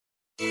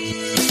Weather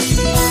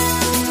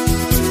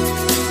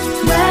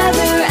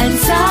and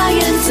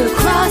science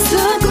across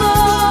the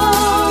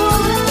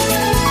globe.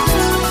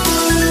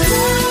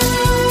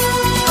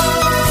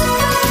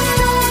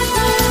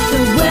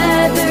 The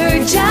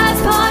Weather Jazz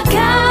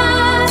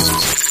Podcast.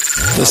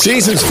 The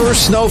season's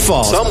first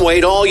snowfall. Some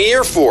wait all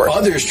year for it.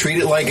 Others treat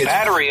it like it's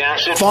Battery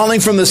acid falling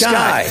from the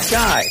sky.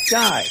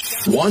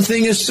 One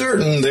thing is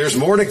certain, there's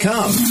more to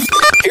come.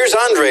 Here's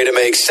Andre to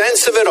make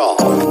sense of it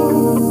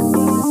all.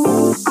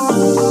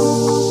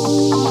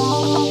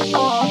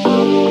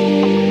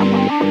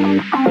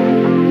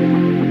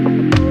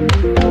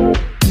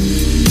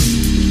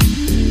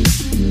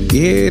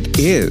 It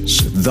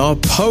is the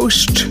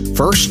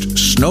post-first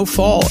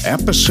snowfall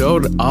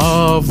episode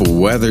of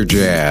Weather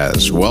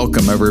Jazz.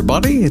 Welcome,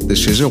 everybody.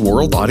 This is a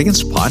world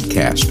audience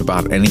podcast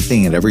about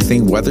anything and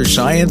everything weather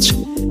science,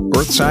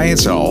 earth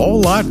science, and a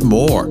whole lot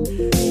more.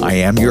 I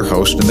am your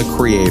host and the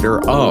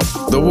creator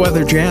of the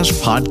Weather Jazz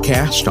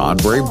podcast,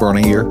 Andre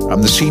Bernier.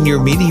 I'm the senior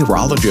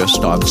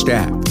meteorologist on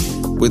staff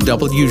with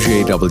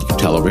WJW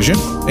Television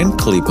in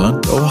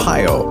Cleveland,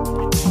 Ohio.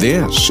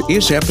 This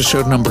is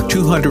episode number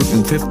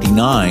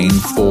 259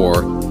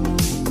 for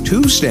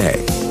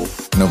Tuesday,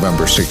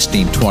 November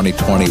 16,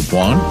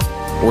 2021.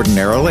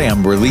 Ordinarily,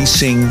 I'm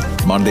releasing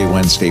Monday,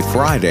 Wednesday,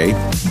 Friday,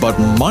 but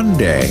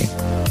Monday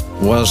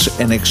was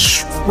an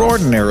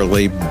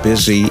extraordinarily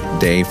busy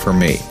day for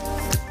me.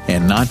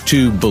 And not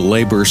to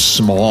belabor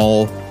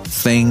small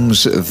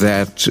things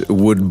that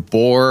would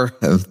bore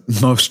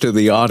most of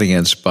the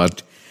audience,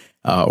 but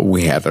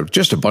we had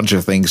just a bunch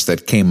of things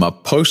that came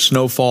up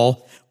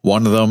post-snowfall.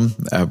 One of them,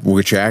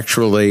 which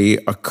actually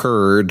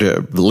occurred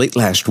late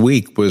last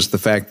week, was the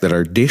fact that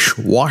our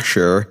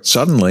dishwasher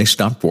suddenly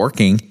stopped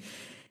working,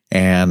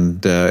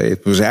 and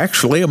it was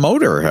actually a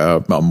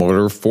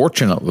motor,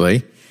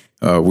 fortunately,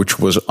 which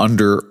was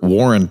under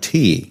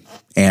warranty.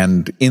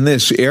 And in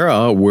this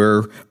era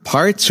where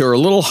parts are a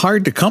little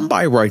hard to come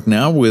by right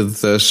now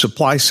with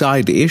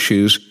supply-side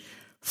issues,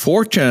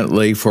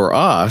 fortunately for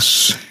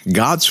us,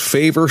 God's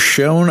favor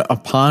shone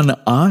upon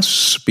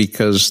us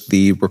because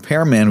the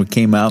repairman who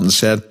came out and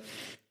said,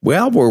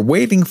 well, we're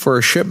waiting for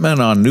a shipment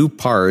on new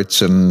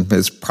parts, and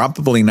it's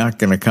probably not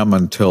going to come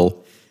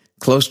until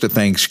close to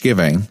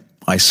Thanksgiving.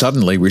 I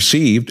suddenly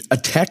received a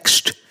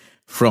text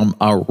from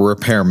our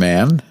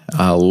repairman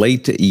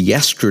late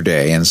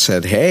yesterday and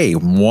said, hey,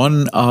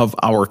 one of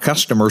our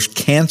customers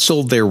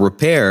canceled their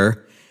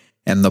repair,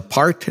 and the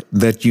part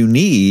that you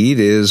need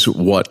is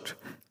what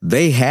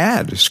they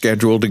had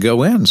scheduled to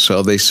go in.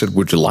 So they said,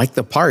 would you like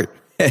the part?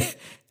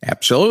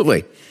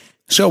 Absolutely.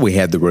 So we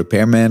had the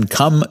repairman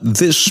come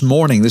this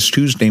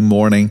Tuesday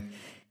morning,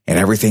 and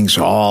everything's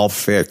all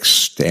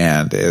fixed,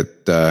 and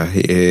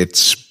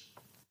it's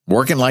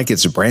working like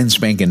it's brand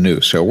spanking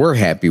new. So we're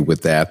happy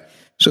with that.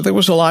 So there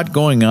was a lot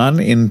going on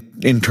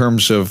in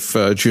terms of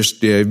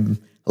just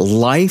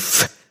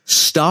life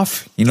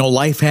stuff. You know,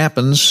 life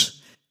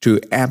happens to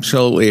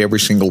absolutely every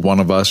single one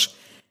of us.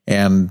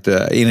 And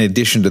in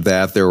addition to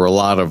that, there were a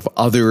lot of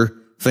other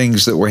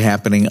things that were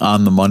happening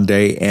on the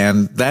Monday,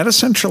 and that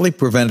essentially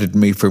prevented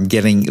me from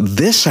getting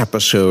this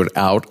episode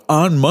out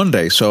on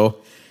Monday.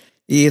 So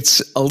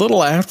it's a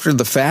little after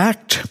the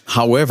fact.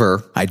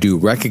 However, I do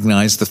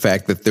recognize the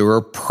fact that there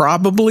are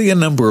probably a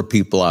number of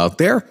people out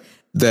there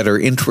that are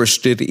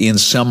interested in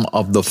some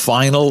of the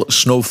final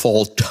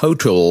snowfall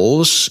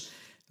totals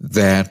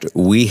that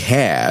we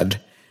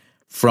had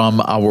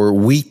from our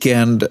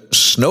weekend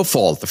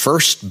snowfall, the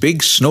first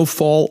big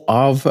snowfall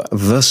of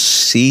the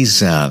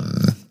season.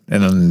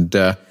 And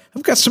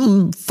I've got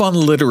some fun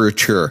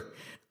literature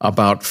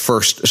about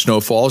first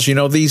snowfalls. You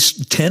know,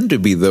 these tend to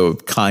be the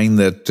kind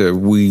that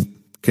we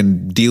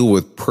can deal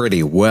with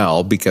pretty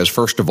well because,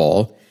 first of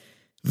all,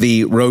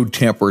 the road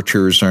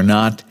temperatures are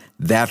not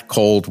that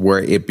cold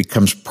where it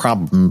becomes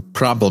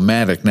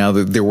problematic. Now,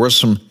 there were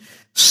some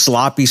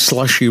sloppy,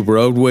 slushy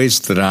roadways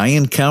that I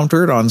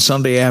encountered on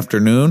Sunday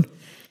afternoon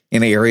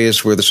in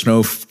areas where the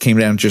snow came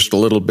down just a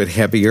little bit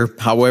heavier.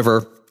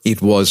 However,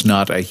 it was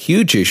not a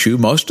huge issue.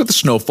 Most of the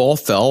snowfall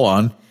fell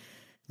on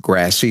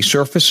grassy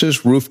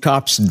surfaces,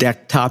 rooftops,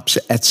 deck tops,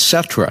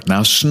 etc.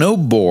 Now,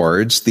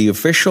 snowboards, the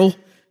official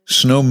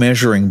snow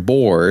measuring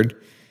board,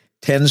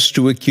 tends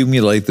to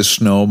accumulate the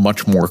snow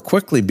much more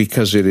quickly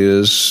because it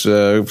is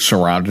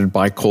surrounded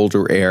by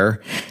colder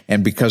air,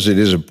 and because it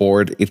is a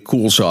board, it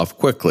cools off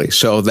quickly.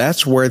 So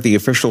that's where the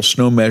official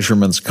snow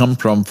measurements come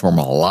from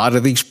a lot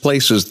of these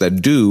places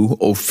that do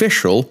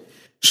official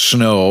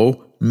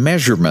snow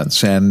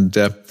measurements. And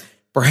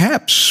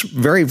perhaps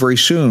very, very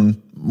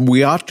soon,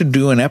 we ought to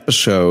do an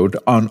episode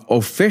on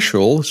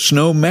official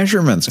snow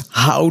measurements.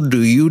 How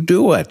do you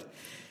do it?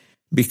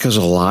 Because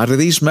a lot of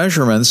these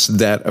measurements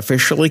that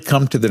officially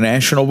come to the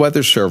National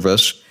Weather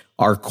Service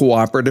are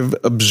cooperative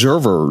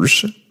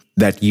observers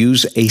that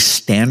use a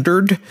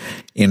standard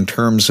in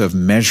terms of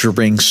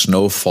measuring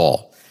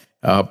snowfall.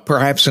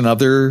 Perhaps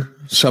another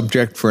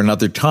subject for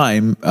another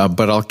time,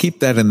 but I'll keep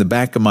that in the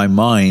back of my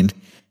mind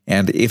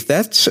And if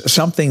that's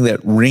something that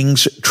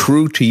rings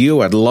true to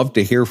you, I'd love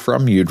to hear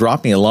from you.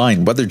 Drop me a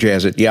line,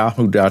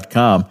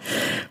 weatherjazz@yahoo.com,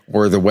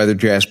 or the Weather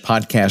Jazz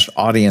Podcast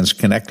Audience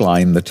Connect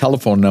line, the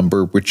telephone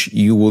number, which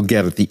you will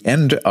get at the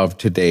end of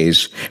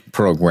today's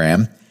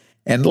program.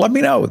 And let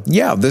me know,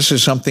 this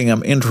is something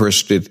I'm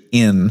interested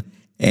in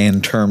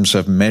terms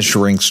of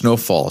measuring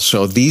snowfall.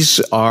 So these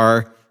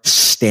are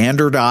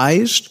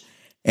standardized,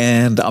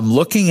 and I'm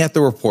looking at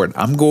the report.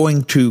 I'm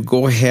going to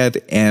go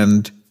ahead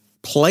and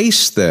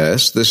place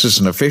this. This is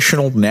an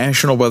official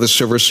National Weather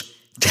Service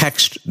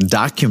text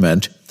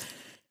document,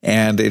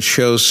 and it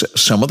shows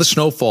some of the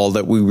snowfall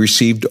that we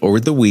received over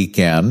the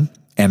weekend,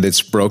 and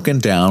it's broken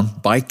down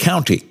by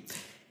county.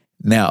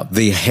 Now,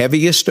 the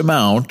heaviest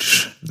amount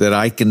that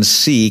I can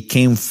see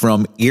came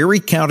from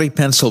Erie County,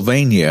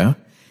 Pennsylvania,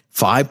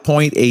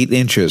 5.8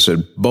 inches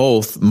at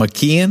both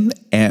McKeon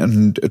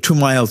and 2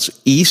 miles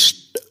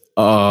east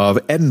of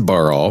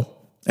Edinboro.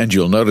 And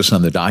you'll notice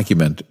on the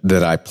document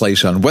that I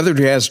place on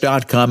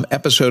weatherjazz.com,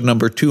 episode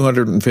number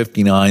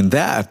 259,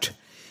 that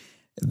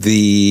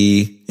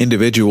the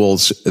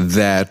individuals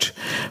that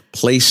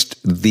placed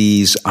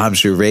these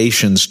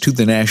observations to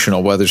the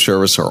National Weather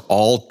Service are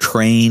all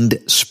trained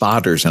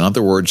spotters. In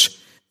other words,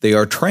 they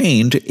are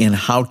trained in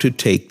how to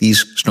take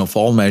these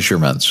snowfall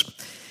measurements.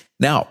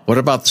 Now, what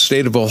about the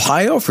state of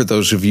Ohio? For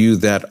those of you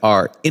that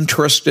are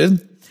interested,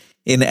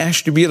 in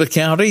Ashtabula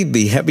County,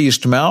 the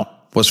heaviest amount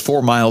was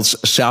 4 miles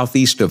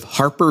southeast of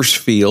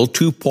Harpersfield,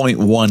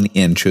 2.1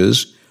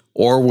 inches.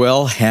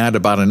 Orwell had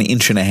about 1.5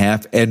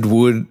 inches.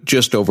 Edgewood,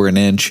 just over an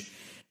inch.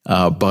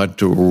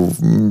 But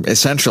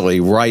essentially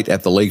right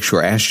at the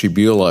lakeshore,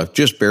 Ashtabula,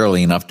 just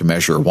barely enough to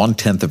measure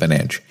 1/10 of an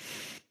inch.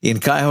 In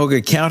Cuyahoga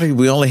County,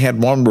 we only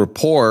had one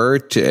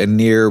report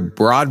near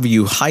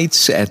Broadview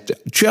Heights at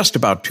just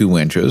about 2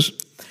 inches.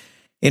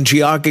 In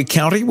Geauga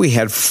County, we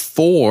had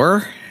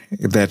 4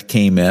 that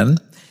came in.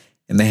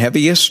 And the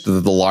heaviest,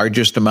 the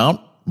largest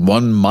amount,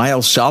 1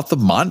 mile south of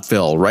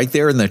Montville, right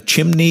there in the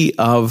chimney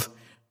of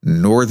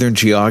northern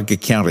Geauga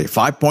County,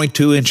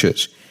 5.2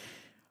 inches.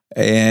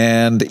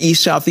 And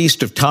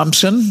east-southeast of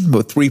Thompson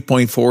with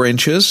 3.4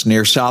 inches,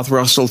 near South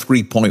Russell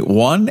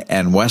 3.1,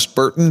 and West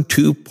Burton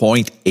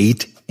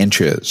 2.8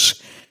 inches.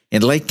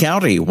 In Lake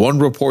County, one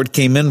report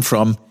came in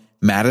from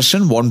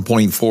Madison,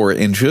 1.4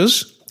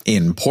 inches.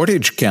 In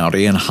Portage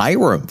County and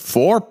Hiram,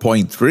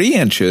 4.3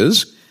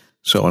 inches.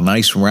 So a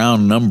nice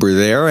round number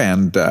there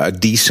and a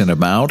decent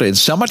amount. In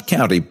Summit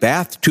County,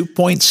 Bath,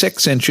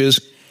 2.6 inches.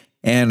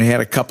 And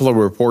had a couple of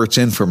reports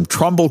in from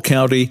Trumbull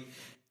County,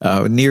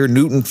 near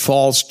Newton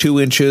Falls,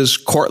 2 inches.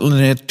 Cortland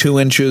had 2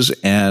 inches.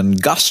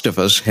 And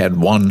Gustavus had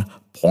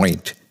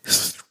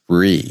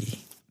 1.3.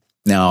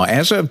 Now,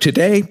 as of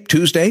today,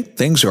 Tuesday,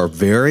 things are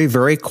very,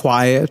 very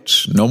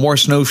quiet. No more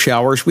snow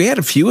showers. We had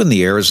a few in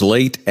the air as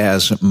late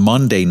as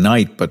Monday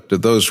night, but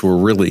those were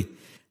really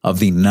of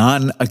the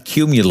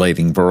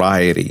non-accumulating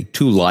variety,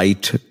 too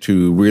light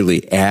to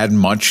really add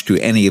much to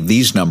any of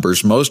these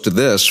numbers. Most of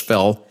this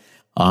fell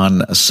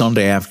on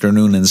Sunday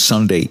afternoon and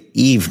Sunday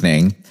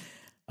evening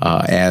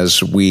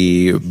as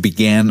we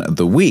began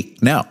the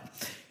week. Now,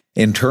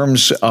 in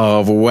terms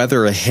of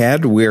weather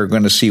ahead, we're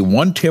going to see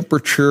one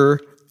temperature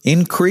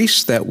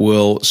increase that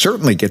will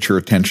certainly get your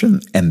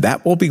attention, and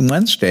that will be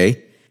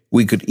Wednesday.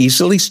 We could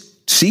easily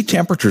see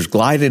temperatures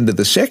glide into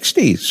the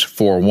 60s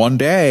for one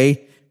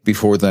day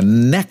before the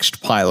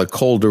next pile of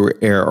colder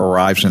air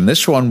arrives, and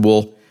this one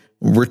will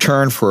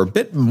return for a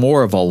bit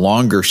more of a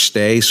longer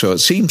stay. So it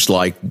seems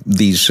like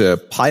these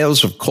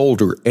piles of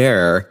colder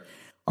air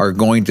are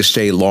going to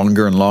stay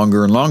longer and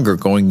longer and longer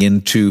going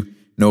into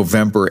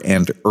November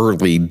and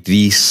early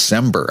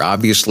December.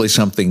 Obviously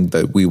something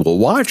that we will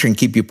watch and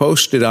keep you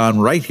posted on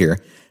right here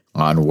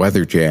on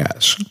Weather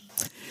Jazz.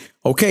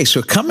 Okay,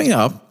 so coming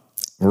up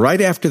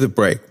right after the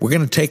break, we're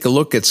going to take a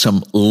look at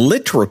some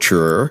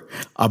literature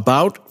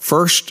about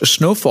first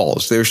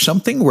snowfalls. There's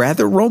something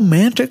rather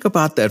romantic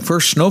about that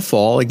first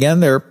snowfall. Again,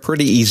 they're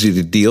pretty easy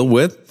to deal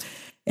with,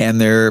 and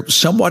they're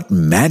somewhat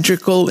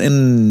magical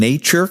in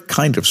nature,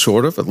 kind of,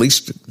 sort of, at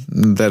least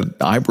that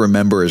I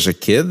remember as a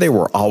kid. They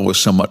were always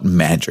somewhat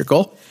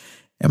magical,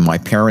 and my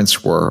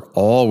parents were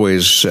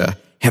always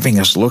having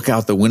us look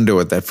out the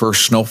window at that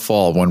first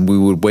snowfall when we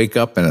would wake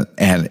up and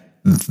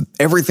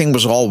everything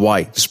was all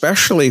white,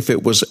 especially if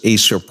it was a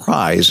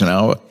surprise.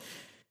 Now,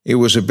 it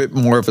was a bit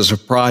more of a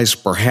surprise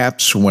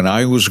perhaps when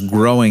I was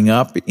growing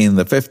up in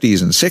the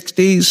 50s and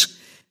 60s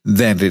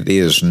than it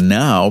is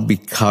now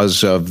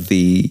because of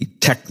the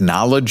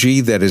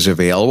technology that is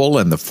available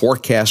and the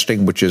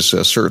forecasting, which has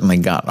certainly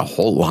gotten a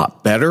whole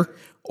lot better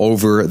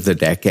over the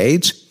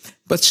decades.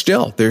 But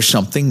still, there's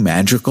something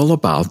magical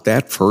about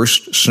that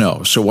first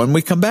snow. So when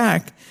we come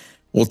back,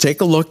 we'll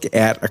take a look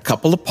at a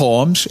couple of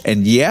poems,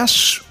 and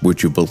yes,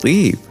 would you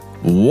believe,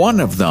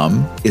 one of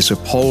them is a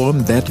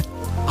poem that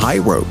I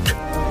wrote,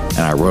 and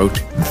I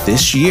wrote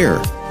this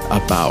year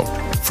about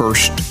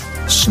first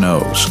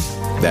snows.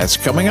 That's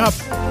coming up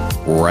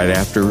right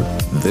after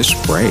this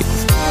break.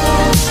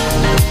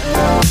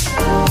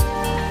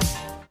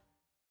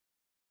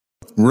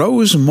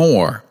 Rose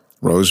Moore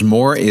Rose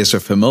Moore is a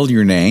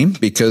familiar name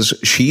because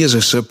she is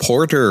a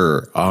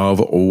supporter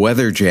of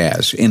Weather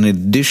Jazz. In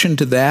addition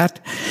to that,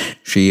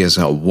 she is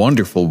a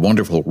wonderful,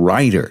 wonderful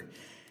writer.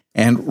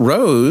 And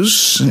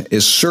Rose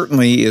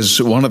is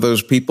one of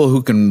those people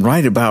who can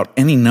write about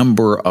any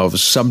number of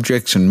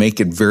subjects and make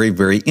it very,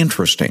 very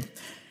interesting.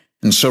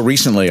 And so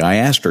recently I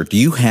asked her, do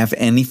you have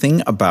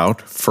anything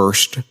about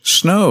first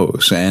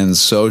snows? And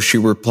so she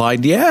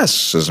replied,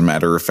 yes. As a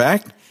matter of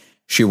fact,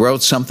 she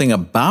wrote something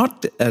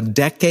about a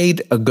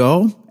decade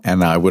ago,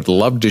 and I would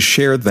love to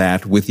share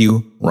that with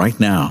you right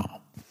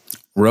now.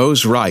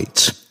 Rose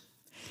writes,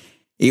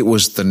 it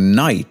was the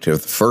night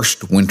of the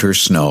first winter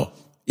snow.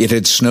 It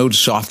had snowed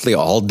softly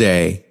all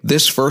day,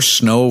 this first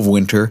snow of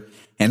winter,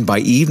 and by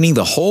evening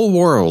the whole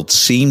world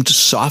seemed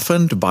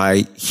softened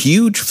by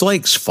huge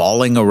flakes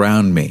falling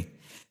around me.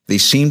 They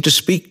seemed to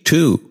speak,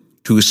 too,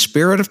 to a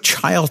spirit of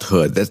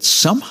childhood that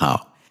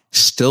somehow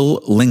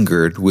still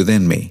lingered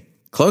within me.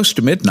 Close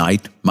to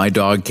midnight, my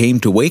dog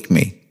came to wake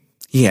me.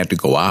 He had to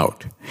go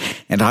out,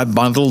 and I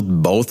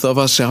bundled both of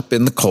us up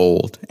in the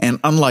cold, and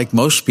unlike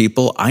most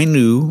people, I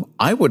knew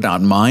I would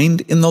not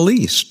mind in the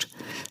least.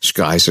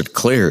 Skies had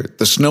cleared,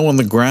 the snow on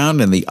the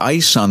ground and the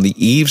ice on the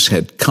eaves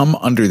had come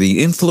under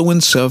the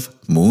influence of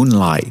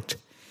moonlight.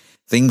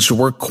 Things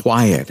were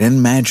quiet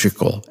and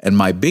magical, and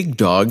my big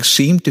dog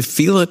seemed to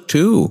feel it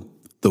too.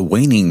 The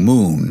waning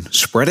moon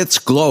spread its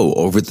glow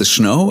over the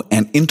snow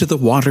and into the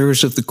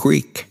waters of the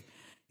creek.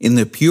 In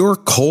the pure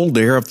cold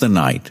air of the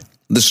night,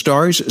 the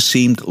stars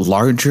seemed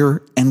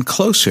larger and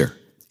closer.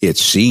 It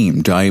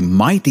seemed I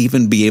might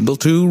even be able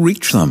to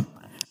reach them.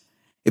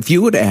 If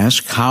you would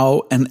ask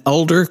how an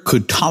elder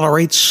could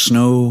tolerate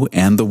snow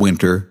and the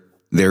winter,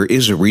 there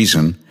is a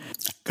reason.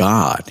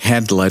 God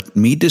had let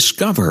me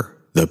discover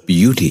the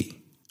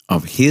beauty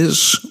of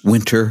his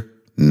winter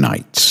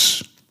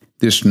nights.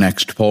 This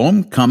next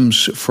poem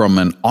comes from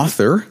an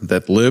author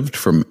that lived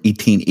from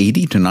 1880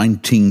 to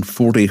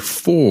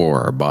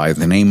 1944 by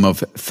the name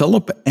of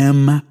Philip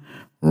M.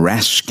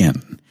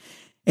 Raskin.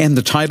 And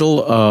the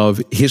title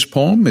of his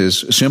poem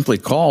is simply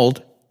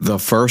called The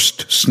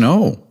First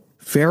Snow.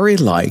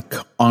 Fairy-like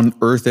on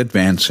earth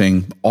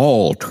advancing,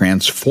 all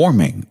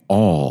transforming,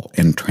 all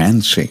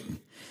entrancing,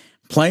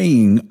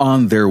 playing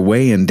on their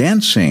way and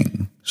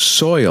dancing,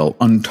 soil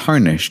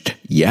untarnished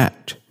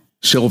yet.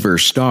 Silver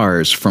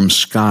stars from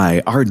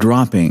sky are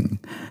dropping,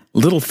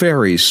 little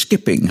fairies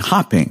skipping,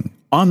 hopping,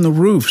 on the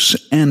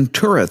roofs and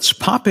turrets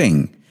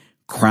popping,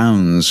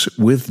 crowns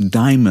with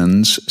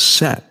diamonds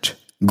set,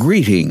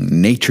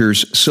 greeting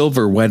nature's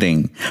silver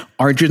wedding,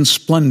 argent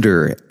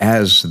splendor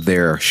as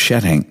they're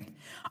shedding,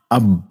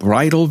 a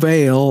bridal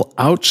veil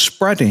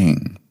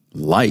outspreading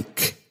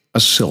like a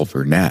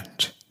silver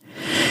net.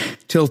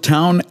 Till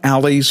town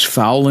alleys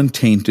foul and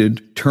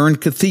tainted turn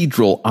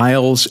cathedral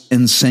aisles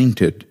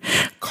ensainted,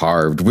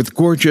 carved with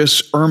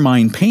gorgeous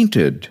ermine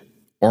painted,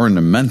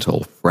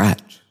 ornamental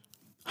fret.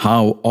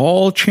 How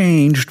all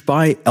changed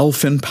by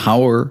elfin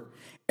power,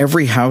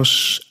 every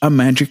house a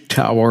magic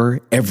tower,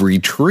 every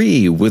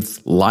tree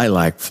with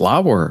lilac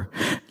flower,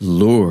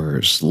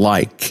 lures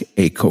like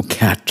a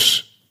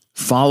coquette.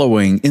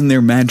 Following in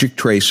their magic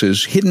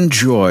traces, hidden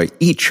joy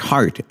each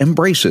heart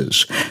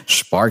embraces,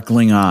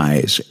 sparkling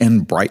eyes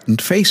and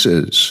brightened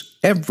faces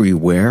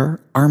everywhere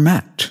are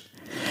met.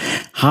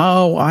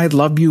 How I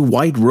love you,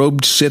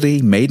 white-robed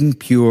city, maiden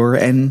pure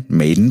and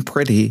maiden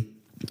pretty.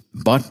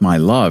 But my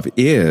love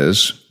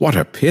is, what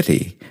a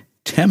pity,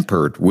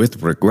 tempered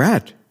with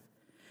regret.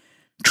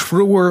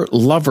 Truer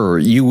lover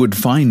you would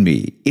find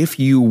me if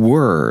you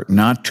were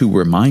not to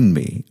remind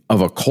me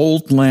of a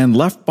cold land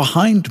left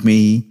behind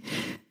me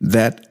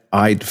that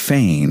I'd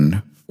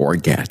fain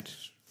forget.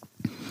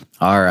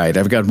 All right,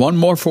 I've got one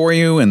more for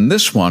you, and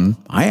this one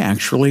I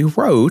actually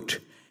wrote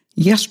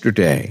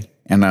yesterday,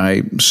 and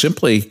I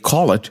simply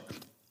call it,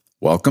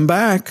 Welcome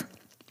Back.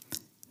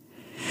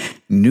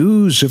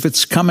 News of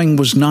its coming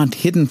was not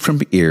hidden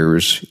from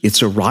ears,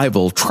 its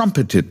arrival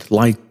trumpeted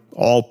like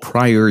all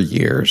prior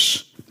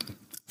years.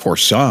 For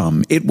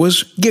some, it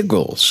was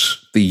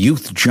giggles, the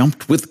youth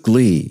jumped with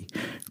glee,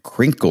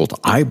 crinkled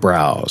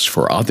eyebrows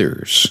for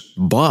others.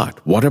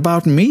 But what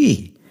about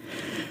me?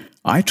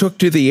 I took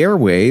to the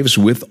airwaves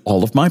with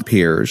all of my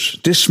peers,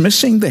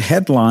 dismissing the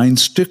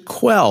headlines to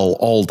quell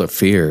all the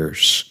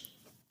fears.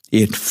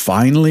 It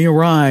finally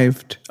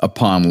arrived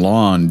upon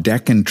lawn,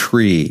 deck, and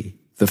tree.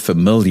 The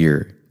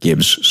familiar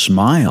gives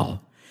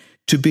smile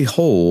to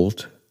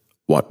behold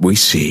what we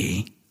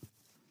see.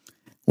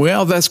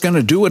 Well, that's going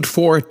to do it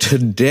for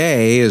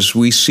today as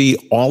we see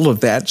all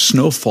of that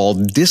snowfall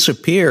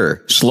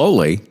disappear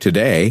slowly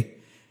today,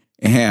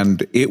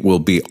 and it will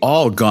be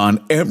all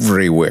gone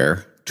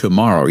everywhere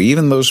tomorrow.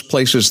 Even those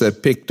places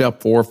that picked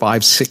up 4,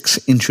 5,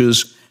 6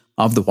 inches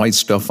of the white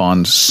stuff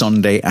on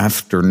Sunday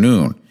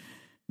afternoon.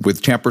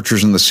 With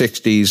temperatures in the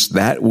 60s,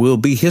 that will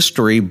be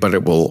history, but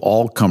it will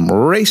all come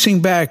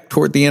racing back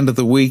toward the end of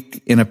the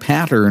week in a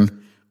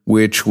pattern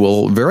which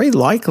will very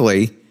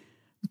likely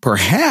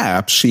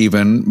perhaps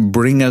even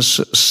bring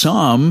us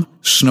some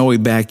snowy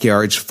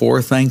backyards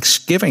for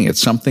Thanksgiving. It's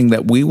something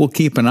that we will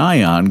keep an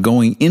eye on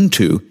going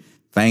into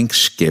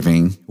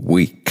Thanksgiving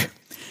week.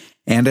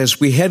 And as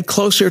we head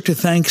closer to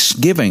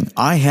Thanksgiving,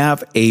 I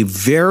have a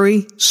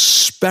very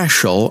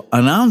special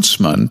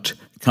announcement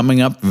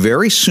coming up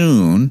very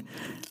soon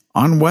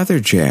on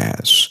Weather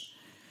Jazz.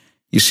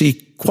 You see,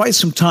 quite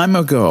some time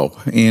ago,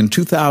 in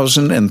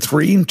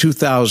 2003 and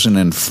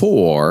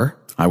 2004,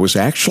 I was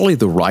actually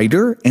the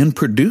writer and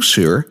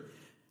producer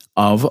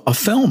of a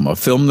film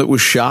that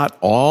was shot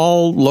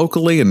all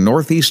locally in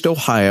Northeast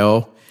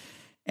Ohio,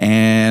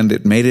 and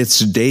it made its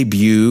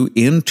debut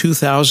in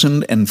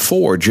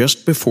 2004,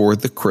 just before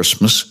the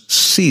Christmas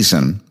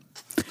season.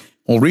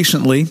 Well,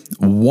 recently,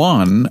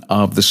 one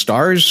of the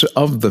stars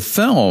of the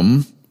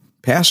film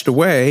passed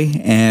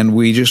away, and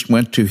we just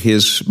went to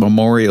his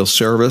memorial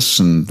service,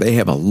 and they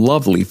have a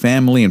lovely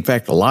family. In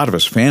fact, a lot of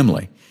his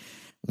family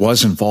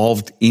was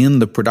involved in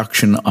the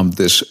production of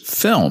this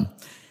film.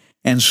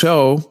 And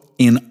so,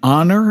 in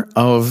honor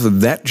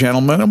of that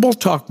gentleman, and we'll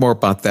talk more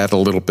about that a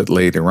little bit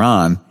later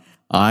on,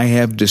 I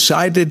have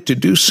decided to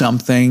do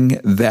something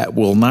that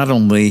will not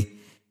only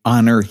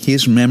honor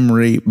his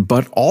memory,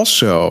 but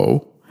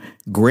also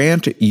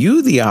grant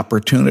you the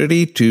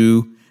opportunity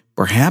to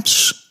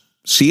perhaps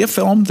see a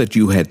film that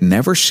you had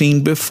never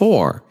seen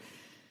before.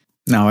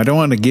 Now, I don't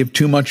want to give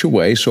too much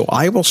away, so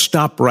I will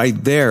stop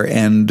right there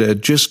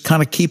and just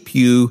kind of keep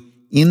you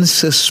in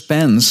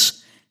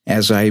suspense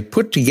as I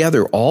put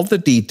together all the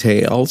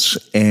details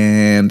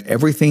and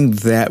everything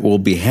that will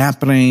be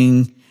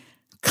happening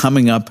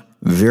coming up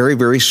very,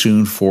 very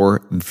soon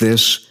for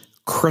this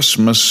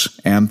Christmas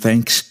and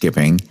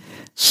Thanksgiving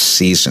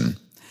season.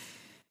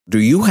 Do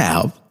you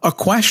have a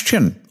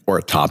question or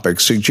a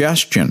topic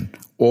suggestion?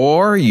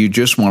 Or you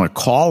just want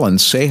to call and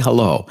say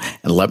hello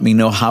and let me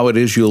know how it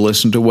is you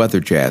listen to Weather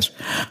Jazz.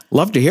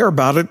 Love to hear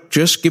about it.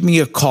 Just give me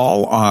a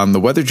call on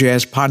the Weather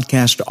Jazz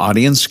Podcast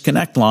Audience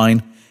Connect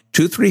line,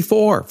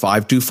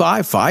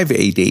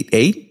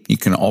 234-525-5888. You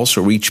can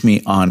also reach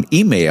me on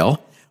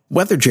email,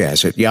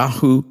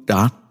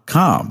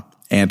 weatherjazz@yahoo.com.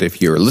 And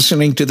if you're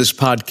listening to this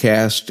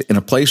podcast in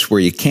a place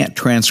where you can't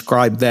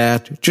transcribe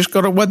that, just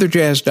go to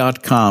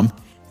weatherjazz.com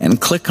and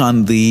click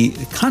on the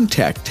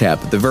Contact tab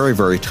at the very,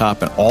 very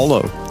top, and all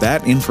of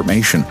that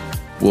information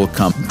will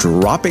come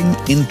dropping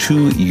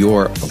into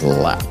your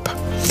lap.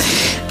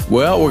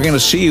 Well, we're going to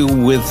see you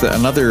with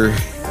another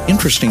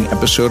interesting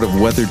episode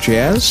of Weather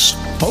Jazz,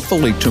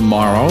 hopefully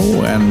tomorrow,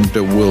 and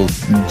we'll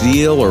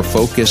deal or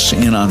focus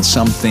in on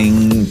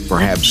something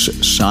perhaps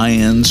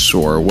science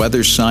or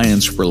weather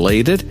science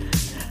related.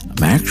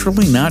 I'm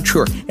actually not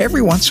sure.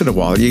 Every once in a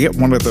while, you get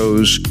one of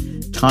those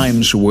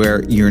times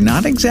where you're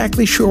not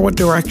exactly sure what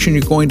direction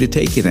you're going to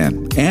take it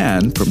in.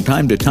 And from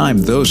time to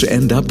time, those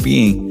end up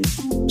being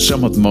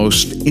some of the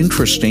most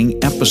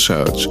interesting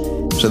episodes.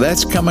 So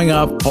that's coming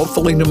up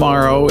hopefully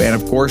tomorrow. And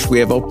of course, we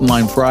have Open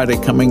Line Friday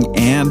coming.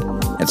 And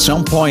at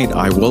some point,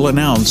 I will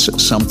announce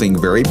something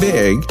very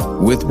big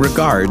with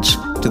regards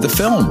to the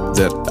film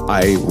that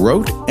I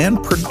wrote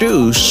and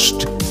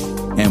produced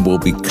and will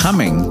be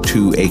coming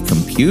to a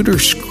computer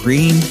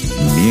screen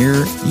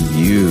near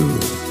you.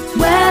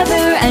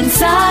 Weather and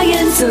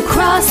science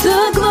across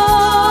the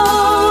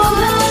globe.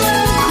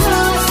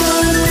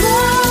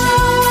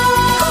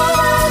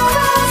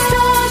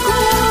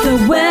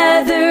 The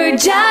Weather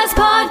Jazz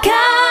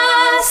Podcast.